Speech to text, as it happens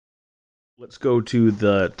Let's go to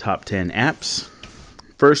the top 10 apps.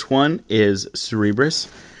 First one is Cerberus.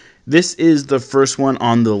 This is the first one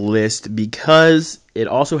on the list because it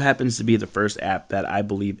also happens to be the first app that I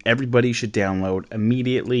believe everybody should download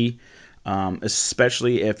immediately,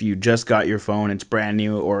 especially if you just got your phone, it's brand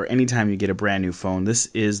new, or anytime you get a brand new phone. This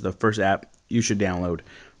is the first app you should download.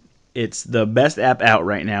 It's the best app out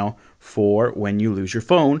right now for when you lose your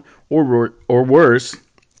phone, or worse,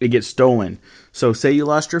 it gets stolen. So say you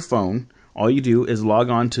lost your phone. All you do is log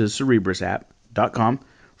on to CerberusApp.com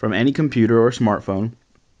from any computer or smartphone,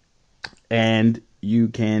 and you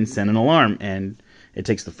can send an alarm. And it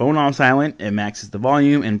takes the phone off silent, it maxes the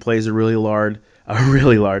volume, and plays a really loud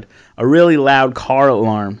car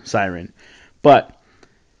alarm siren. But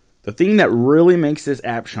the thing that really makes this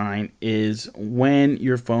app shine is when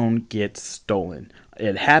your phone gets stolen.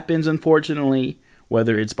 It happens, unfortunately,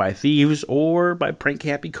 whether it's by thieves or by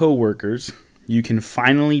prank-happy coworkers. You can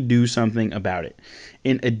finally do something about it.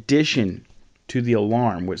 In addition to the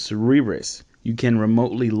alarm with Cerberus, you can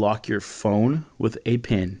remotely lock your phone with a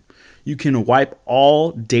PIN. You can wipe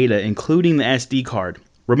all data, including the SD card,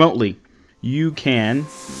 remotely. You can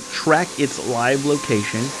track its live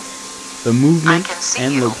location, the movement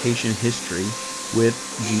and location history with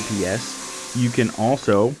GPS. You can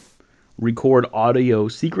also record audio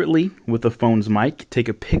secretly with the phone's mic, take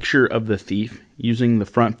a picture of the thief using the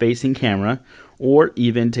front-facing camera, or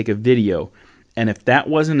even take a video. And if that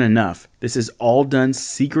wasn't enough, this is all done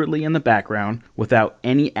secretly in the background without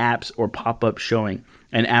any apps or pop-ups showing.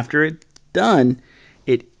 And after it's done,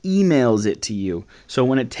 it emails it to you. So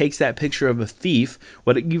when it takes that picture of a thief,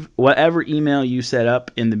 whatever email you set up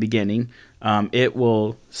in the beginning, it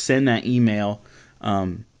will send that email.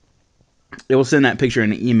 It will send that picture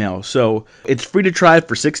in an email. So it's free to try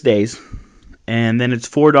for 6 days, and then it's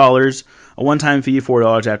 $4, a one-time fee,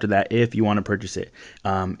 $4 after that if you want to purchase it.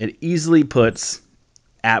 It easily puts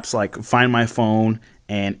apps like Find My Phone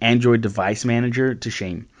and Android Device Manager to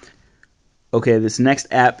shame. Okay, this next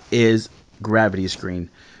app is Gravity Screen.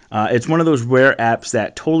 It's one of those rare apps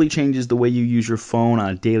that totally changes the way you use your phone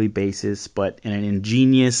on a daily basis, but in an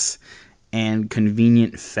ingenious and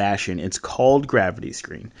convenient fashion. It's called Gravity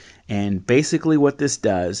Screen, and basically what this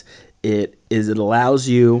does it allows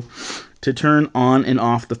you to turn on and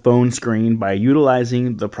off the phone screen by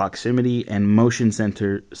utilizing the proximity and motion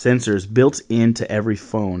sensors built into every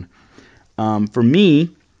phone. For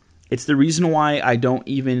me, it's the reason why I don't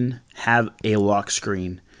even have a lock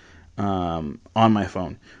screen on my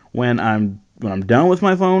phone. When I'm done with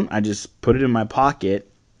my phone, I just put it in my pocket,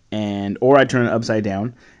 or I turn it upside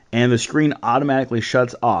down, and the screen automatically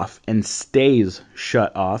shuts off and stays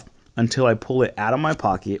shut off until I pull it out of my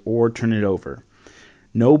pocket or turn it over.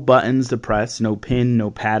 No buttons to press, no pin,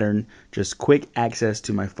 no pattern, just quick access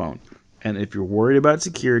to my phone. And if you're worried about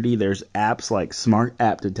security, there's apps like Smart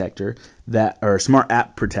App Protector that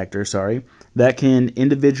can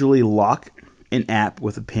individually lock an app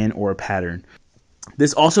with a pin or a pattern.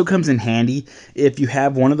 This also comes in handy if you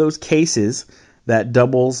have one of those cases that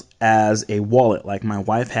doubles as a wallet like my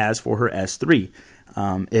wife has for her S3.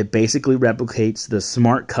 It basically replicates the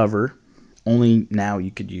smart cover, only now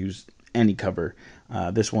you could use any cover.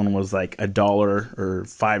 This one was like $1 or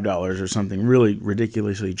 $5 or something really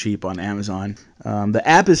ridiculously cheap on Amazon. The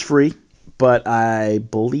app is free, but I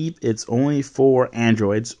believe it's only for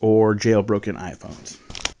Androids or jailbroken iPhones.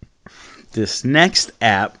 This next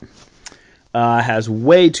app has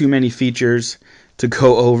way too many features to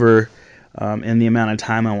go over in the amount of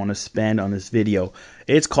time I want to spend on this video.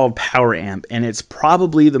 It's called Poweramp, and it's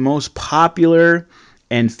probably the most popular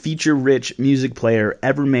and feature-rich music player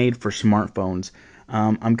ever made for smartphones.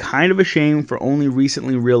 I'm kind of ashamed for only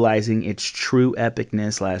recently realizing its true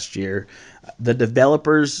epicness last year. The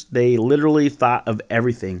developers, they literally thought of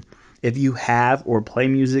everything. If you have or play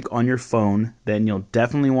music on your phone, then you'll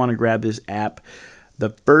definitely want to grab this app. The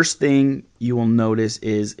first thing you will notice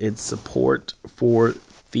is its support for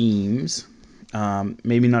themes.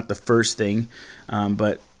 Maybe not the first thing,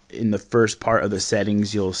 but in the first part of the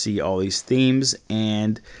settings, you'll see all these themes,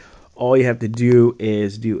 and all you have to do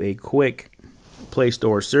is do a quick Play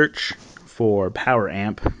Store search for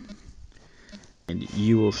Poweramp, and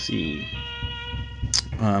you will see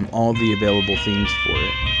all the available themes for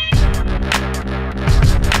it.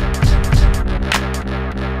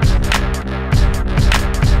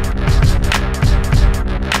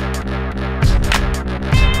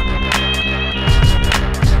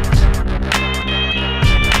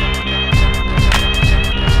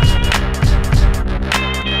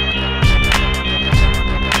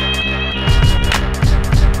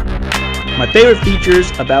 My favorite features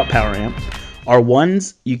about Poweramp are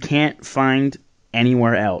ones you can't find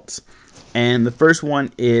anywhere else. And the first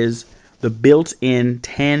one is the built-in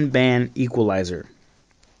 10-band equalizer.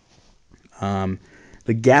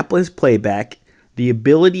 The gapless playback, the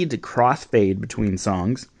ability to crossfade between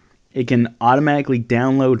songs. It can automatically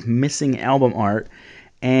download missing album art,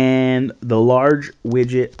 and the large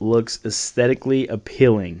widget looks aesthetically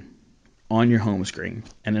appealing on your home screen,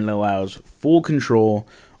 and it allows full control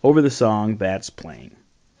over the song that's playing.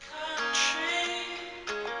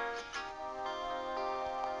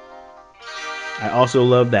 I also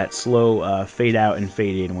love that slow fade out and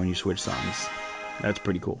fade in when you switch songs. That's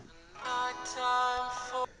pretty cool.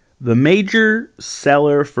 The major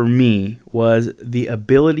seller for me was the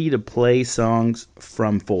ability to play songs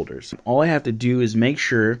from folders. All I have to do is make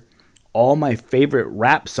sure all my favorite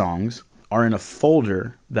rap songs are in a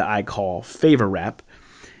folder that I call Favor Rap,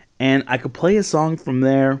 and I could play a song from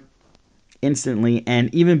there instantly,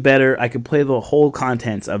 and even better, I could play the whole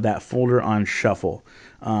contents of that folder on shuffle.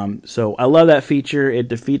 So I love that feature. It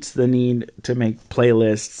defeats the need to make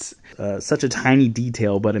playlists. Such a tiny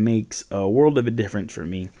detail, but it makes a world of a difference for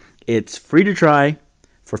me. It's free to try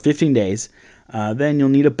for 15 days. Then you'll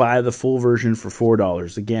need to buy the full version for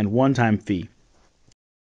 $4. Again, one-time fee.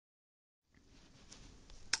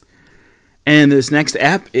 And this next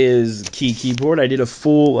app is Kii Keyboard. I did a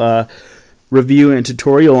full review and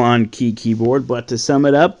tutorial on Kii Keyboard, but to sum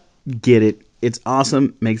it up, get it. It's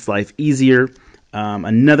awesome, makes life easier.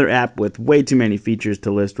 Another app with way too many features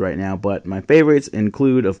to list right now, but my favorites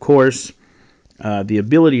include, of course, the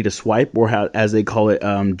ability to swipe, or as they call it,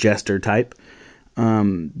 gesture type.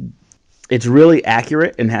 It's really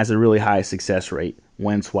accurate and has a really high success rate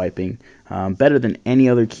when swiping, better than any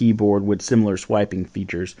other keyboard with similar swiping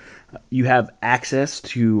features. You have access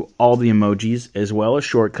to all the emojis as well as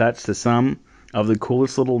shortcuts to some of the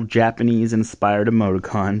coolest little Japanese-inspired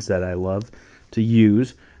emoticons that I love to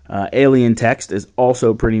use. Alien text is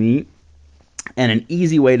also pretty neat, and an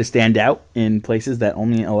easy way to stand out in places that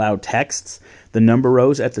only allow texts. The number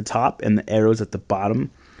rows at the top and the arrows at the bottom.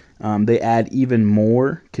 They add even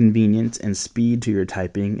more convenience and speed to your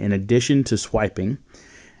typing in addition to swiping.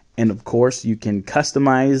 And of course, you can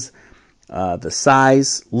customize the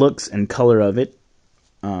size, looks, and color of it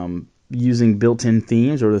using built-in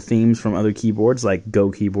themes or the themes from other keyboards like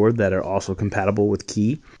Go Keyboard that are also compatible with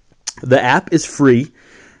Kii. The app is free,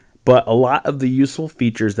 but a lot of the useful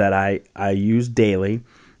features that I use daily,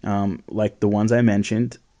 like the ones I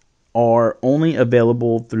mentioned, are only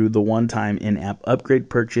available through the one-time in-app upgrade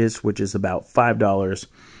purchase, which is about $5.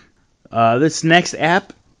 This next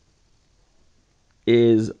app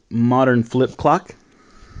is Modern Flip Clock.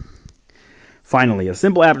 Finally, a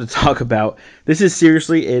simple app to talk about. This is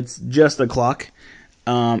seriously, it's just a clock.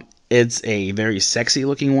 It's a very sexy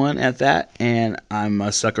looking one at that, and I'm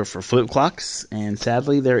a sucker for flip clocks, and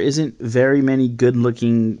sadly there isn't very many good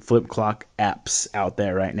looking flip clock apps out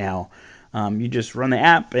there right now. You just run the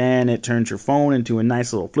app and it turns your phone into a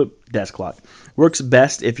nice little flip desk clock. Works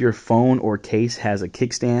best if your phone or case has a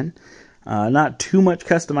kickstand. Not too much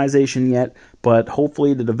customization yet, but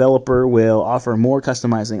hopefully the developer will offer more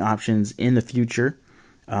customizing options in the future.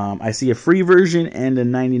 I see a free version and a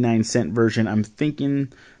 99-cent version. I'm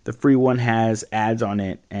thinking the free one has ads on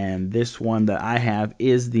it, and this one that I have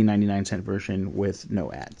is the 99-cent version with no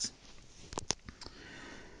ads.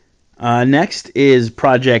 Next is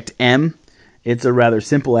Project M. It's a rather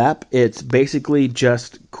simple app. It's basically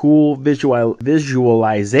just cool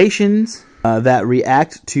visualizations that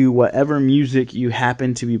react to whatever music you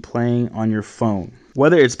happen to be playing on your phone.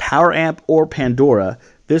 Whether it's Poweramp or Pandora,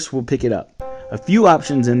 this will pick it up. A few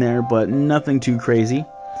options in there, but nothing too crazy.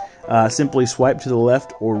 Simply swipe to the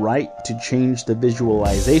left or right to change the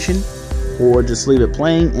visualization, or just leave it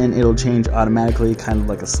playing and it'll change automatically, kind of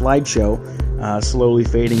like a slideshow, slowly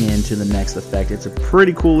fading into the next effect. It's a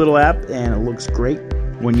pretty cool little app, and it looks great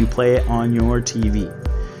when you play it on your TV.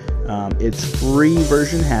 Its free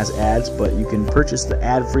version has ads, but you can purchase the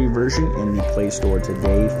ad-free version in the Play Store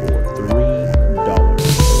today for $3.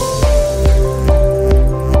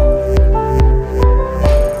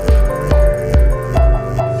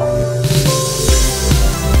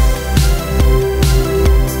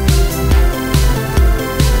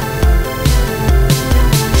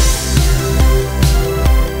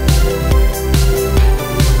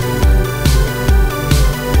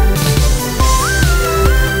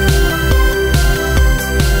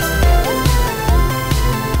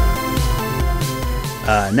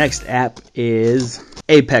 Next app is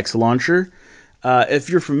Apex Launcher. If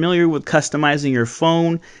you're familiar with customizing your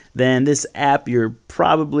phone, then this app you're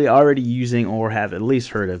probably already using or have at least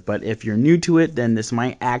heard of. But if you're new to it, then this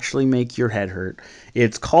might actually make your head hurt.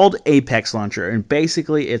 It's called Apex Launcher, and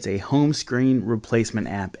basically it's a home screen replacement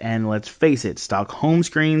app. And let's face it, stock home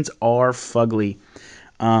screens are fugly.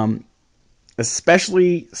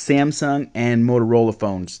 Especially Samsung and Motorola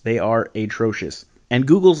phones. They are atrocious. And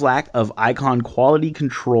Google's lack of icon quality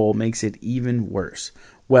control makes it even worse.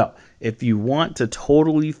 Well, if you want to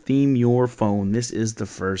totally theme your phone, this is the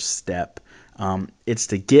first step. It's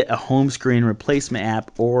to get a home screen replacement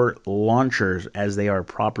app, or launchers as they are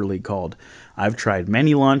properly called. I've tried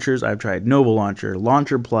many launchers. I've tried Nova Launcher,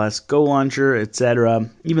 Launcher Plus, Go Launcher, etc.,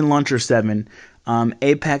 even Launcher 7.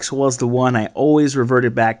 Apex was the one I always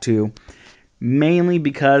reverted back to, mainly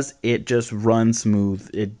because it just runs smooth.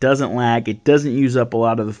 It doesn't lag, it doesn't use up a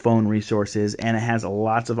lot of the phone resources, and it has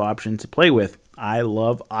lots of options to play with. I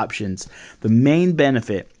love options. The main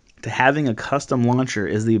benefit to having a custom launcher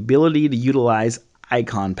is the ability to utilize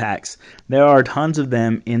icon packs. There are tons of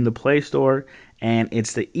them in the Play Store, and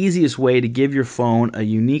it's the easiest way to give your phone a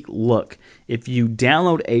unique look. If you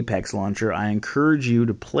download Apex Launcher, I encourage you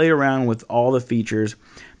to play around with all the features.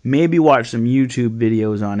 Maybe watch some YouTube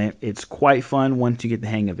videos on it. It's quite fun once you get the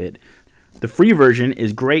hang of it. The free version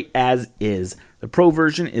is great as is. The Pro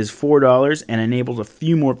version is $4 and enables a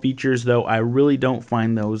few more features, though I really don't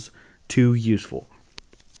find those too useful.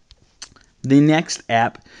 The next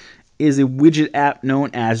app is a widget app known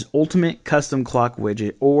as Ultimate Custom Clock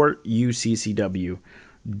Widget, or UCCW.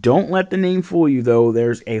 Don't let the name fool you, though.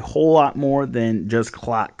 There's a whole lot more than just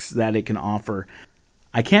clocks that it can offer.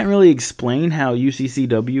 I can't really explain how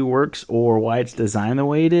UCCW works or why it's designed the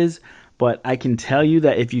way it is, but I can tell you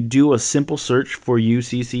that if you do a simple search for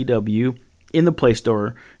UCCW in the Play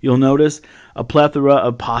Store, you'll notice a plethora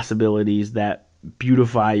of possibilities that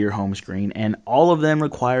beautify your home screen, and all of them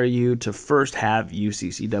require you to first have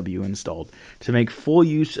UCCW installed. To make full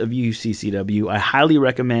use of UCCW, I highly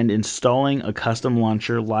recommend installing a custom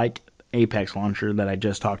launcher like Apex Launcher that I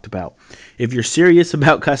just talked about. If you're serious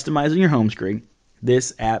about customizing your home screen,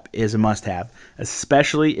 this app is a must-have,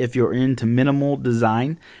 especially if you're into minimal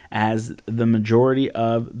design, as the majority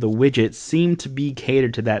of the widgets seem to be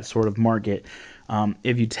catered to that sort of market.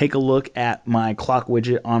 If you take a look at my clock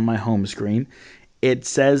widget on my home screen, it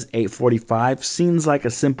says 8:45, seems like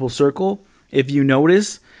a simple circle. If you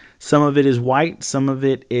notice, some of it is white, some of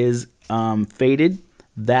it is faded.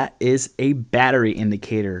 That is a battery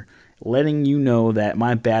indicator, letting you know that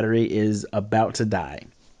my battery is about to die.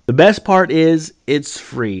 The best part is it's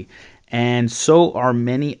free, and so are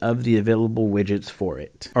many of the available widgets for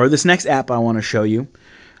it. This next app I want to show you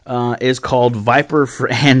is called Viper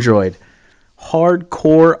for Android.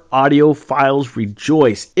 Hardcore audiophiles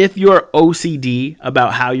rejoice. If you're OCD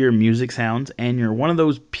about how your music sounds, and you're one of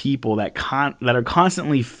those people that are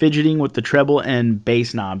constantly fidgeting with the treble and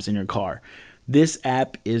bass knobs in your car, this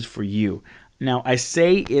app is for you. Now, I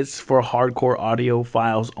say it's for hardcore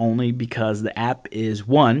audiophiles only because the app is,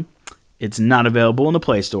 1, it's not available in the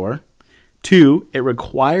Play Store. 2, it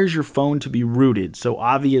requires your phone to be rooted. So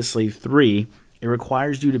obviously, 3, it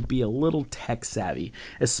requires you to be a little tech savvy,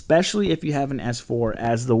 especially if you have an S4,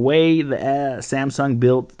 as the way the Samsung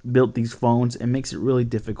built these phones, it makes it really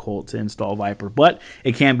difficult to install Viper. But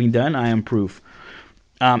it can be done. I am proof.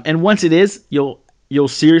 And once it is, you'll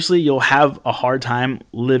have a hard time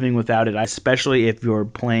living without it, especially if you're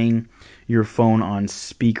playing your phone on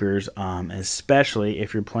speakers, especially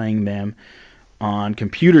if you're playing them on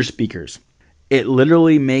computer speakers. It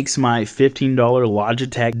literally makes my $15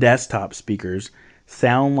 Logitech desktop speakers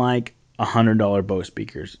sound like $100 Bose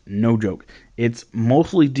speakers. No joke. It's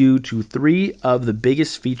mostly due to 3 of the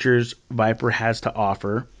biggest features Viper has to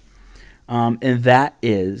offer, and that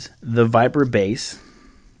is the Viper Bass,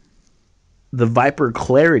 the Viper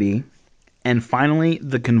Clarity, and finally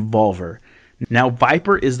the Convolver. Now,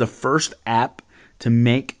 Viper is the first app to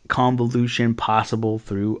make convolution possible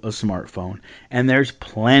through a smartphone, and there's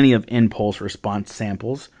plenty of impulse response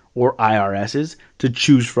samples, or IRSs, to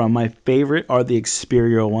choose from. My favorite are the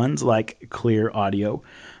Xperia ones like Clear Audio,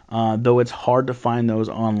 though it's hard to find those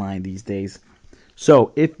online these days.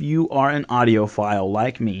 So if you are an audiophile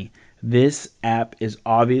like me, this app is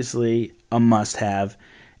obviously a must-have,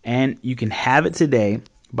 and you can have it today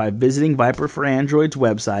by visiting Viper for Android's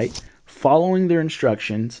website, following their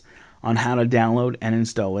instructions on how to download and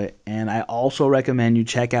install it. And I also recommend you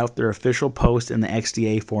check out their official post in the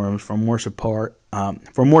XDA forums for more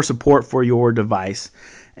support for your device.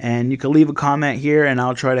 And you can leave a comment here and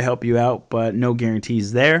I'll try to help you out, but no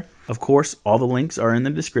guarantees there. Of course, all the links are in the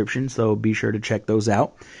description, so be sure to check those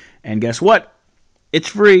out. And guess what? It's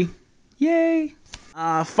free. Yay!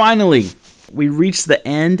 Finally, we reached the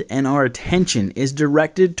end, and our attention is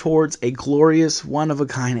directed towards a glorious,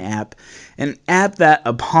 one-of-a-kind app. An app that,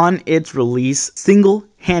 upon its release,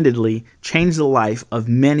 single-handedly changed the life of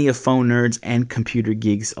many of phone nerds and computer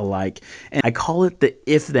geeks alike. And I call it the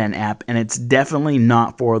If-Then app, and it's definitely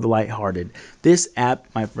not for the lighthearted. This app,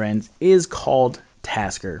 my friends, is called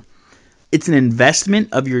Tasker. It's an investment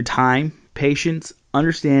of your time, patience,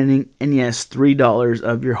 understanding, and yes, $3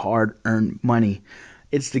 of your hard-earned money.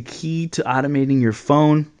 It's the key to automating your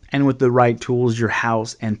phone, and with the right tools, your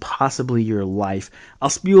house, and possibly your life. I'll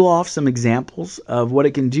spew off some examples of what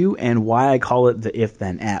it can do and why I call it the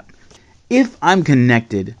If-Then app. If I'm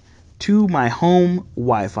connected to my home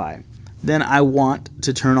Wi-Fi, then I want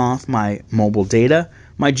to turn off my mobile data,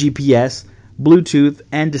 my GPS, Bluetooth,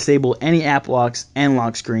 and disable any app locks and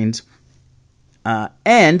lock screens.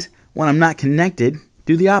 And when I'm not connected,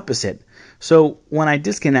 do the opposite. So when I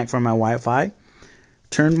disconnect from my Wi-Fi,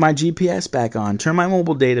 turn my GPS back on, turn my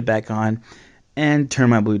mobile data back on, and turn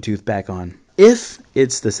my Bluetooth back on. If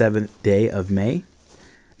it's the 7th day of May,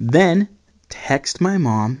 then text my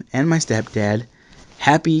mom and my stepdad,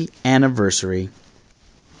 happy anniversary.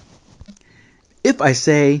 If I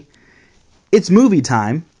say, it's movie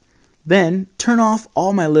time, then turn off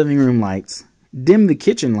all my living room lights, dim the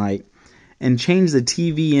kitchen light, and change the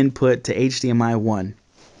TV input to HDMI 1.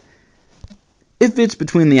 If it's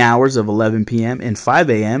between the hours of 11 p.m. and 5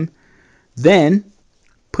 a.m., then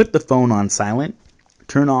put the phone on silent,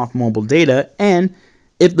 turn off mobile data, and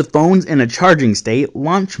if the phone's in a charging state,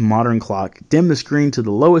 launch Modern Clock, dim the screen to the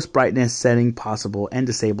lowest brightness setting possible, and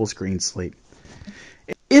disable screen sleep.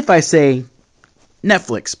 If I say,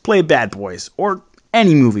 Netflix, play Bad Boys, or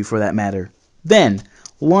any movie for that matter, then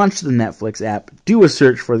launch the Netflix app, do a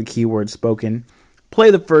search for the keyword spoken, play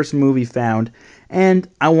the first movie found, and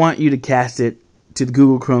I want you to cast it to the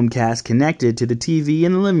Google Chromecast connected to the TV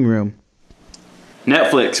in the living room.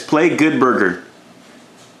 Netflix, play Good Burger.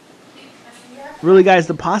 Really, guys,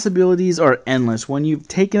 the possibilities are endless. When you've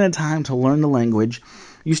taken the time to learn the language,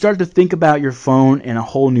 you start to think about your phone in a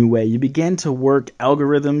whole new way. You begin to work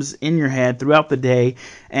algorithms in your head throughout the day,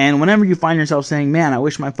 and whenever you find yourself saying, man, I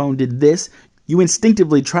wish my phone did this, you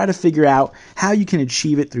instinctively try to figure out how you can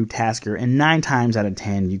achieve it through Tasker, and 9 times out of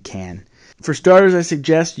 10 you can. For starters, I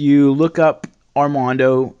suggest you look up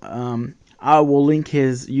Armando. I will link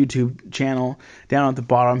his YouTube channel down at the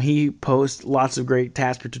bottom. He posts lots of great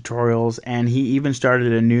Tasker tutorials, and he even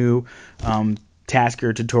started a new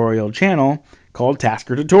Tasker tutorial channel called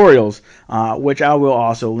Tasker Tutorials, which I will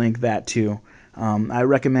also link that too. I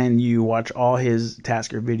recommend you watch all his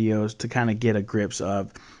Tasker videos to kind of get a grips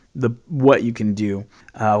of what you can do.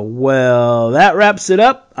 Well, that wraps it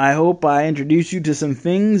up. I hope I introduced you to some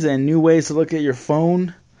things and new ways to look at your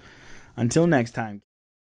phone. Until next time.